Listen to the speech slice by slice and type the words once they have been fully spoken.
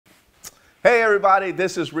Hey everybody,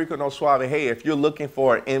 this is Rico No Suave. Hey, if you're looking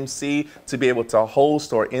for an MC to be able to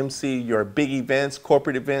host or MC your big events,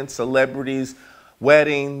 corporate events, celebrities,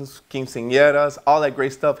 weddings, quinceañeras, all that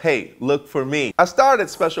great stuff, hey, look for me. I started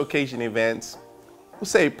special occasion events, we'll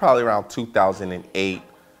say probably around 2008.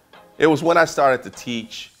 It was when I started to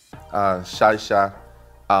teach Shaisha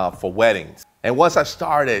for weddings. And once I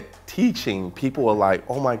started teaching, people were like,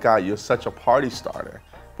 oh my God, you're such a party starter.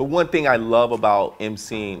 But one thing I love about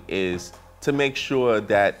MCing is to make sure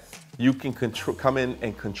that you can come in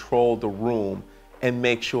and control the room and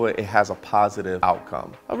make sure it has a positive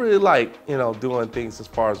outcome. I really like, doing things as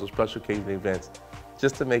far as those special occasion events,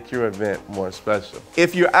 just to make your event more special.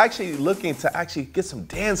 If you're actually looking to actually get some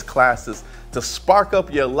dance classes to spark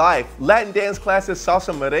up your life, Latin dance classes,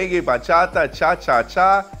 salsa, merengue, bachata,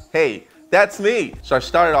 cha-cha-cha, hey, that's me. So I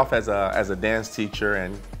started off as a dance teacher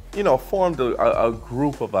and, formed a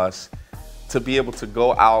group of us to be able to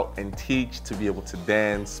go out and teach, to be able to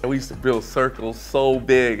dance. We used to build circles so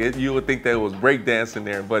big, you would think that it was breakdancing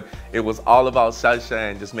there, but it was all about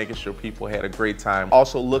Shaisha and just making sure people had a great time.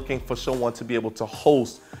 Also looking for someone to be able to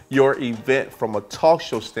host your event from a talk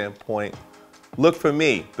show standpoint. Look for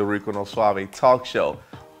me, the Rico No Suave Talk Show.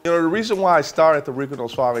 The reason why I started the Rico No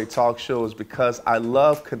Suave Talk Show is because I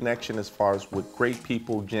love connection as far as with great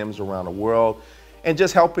people, gyms around the world, and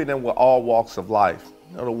just helping them with all walks of life.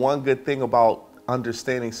 The one good thing about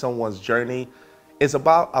understanding someone's journey is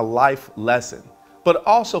about a life lesson, but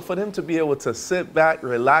also for them to be able to sit back,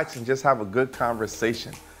 relax, and just have a good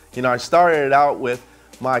conversation. I started it out with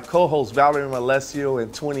my co-host Valerie Malesio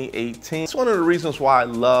in 2018. It's one of the reasons why I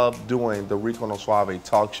love doing the Rico No Suave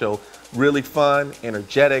Talk Show. Really fun,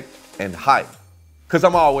 energetic, and hype. Because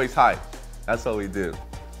I'm always hype. That's what we do.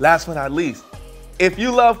 Last but not least, if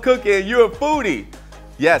you love cooking, you're a foodie.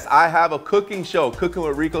 Yes, I have a cooking show, Cooking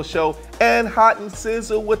with Rico show, and Hot and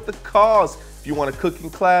Sizzle with the Cause. If you want a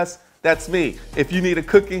cooking class, that's me. If you need a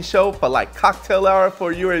cooking show for like cocktail hour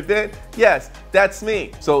for your event, yes, that's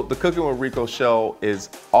me. So the Cooking with Rico show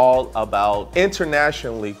is all about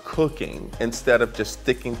internationally cooking instead of just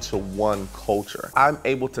sticking to one culture. I'm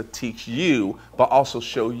able to teach you, but also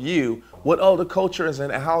show you what other cultures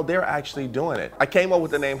and how they're actually doing it. I came up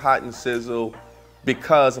with the name Hot and Sizzle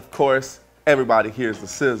because, of course, everybody hears the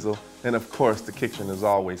sizzle, and of course the kitchen is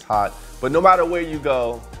always hot. But no matter where you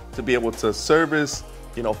go, to be able to service,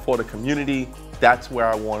 for the community, that's where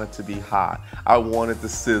I want it to be hot. I want it to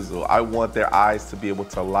sizzle. I want their eyes to be able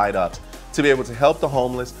to light up, to be able to help the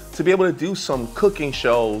homeless, to be able to do some cooking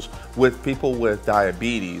shows with people with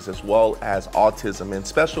diabetes as well as autism and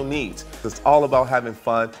special needs. It's all about having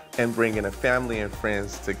fun and bringing a family and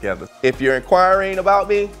friends together. If you're inquiring about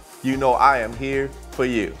me, I am here for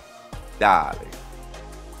you. Dale.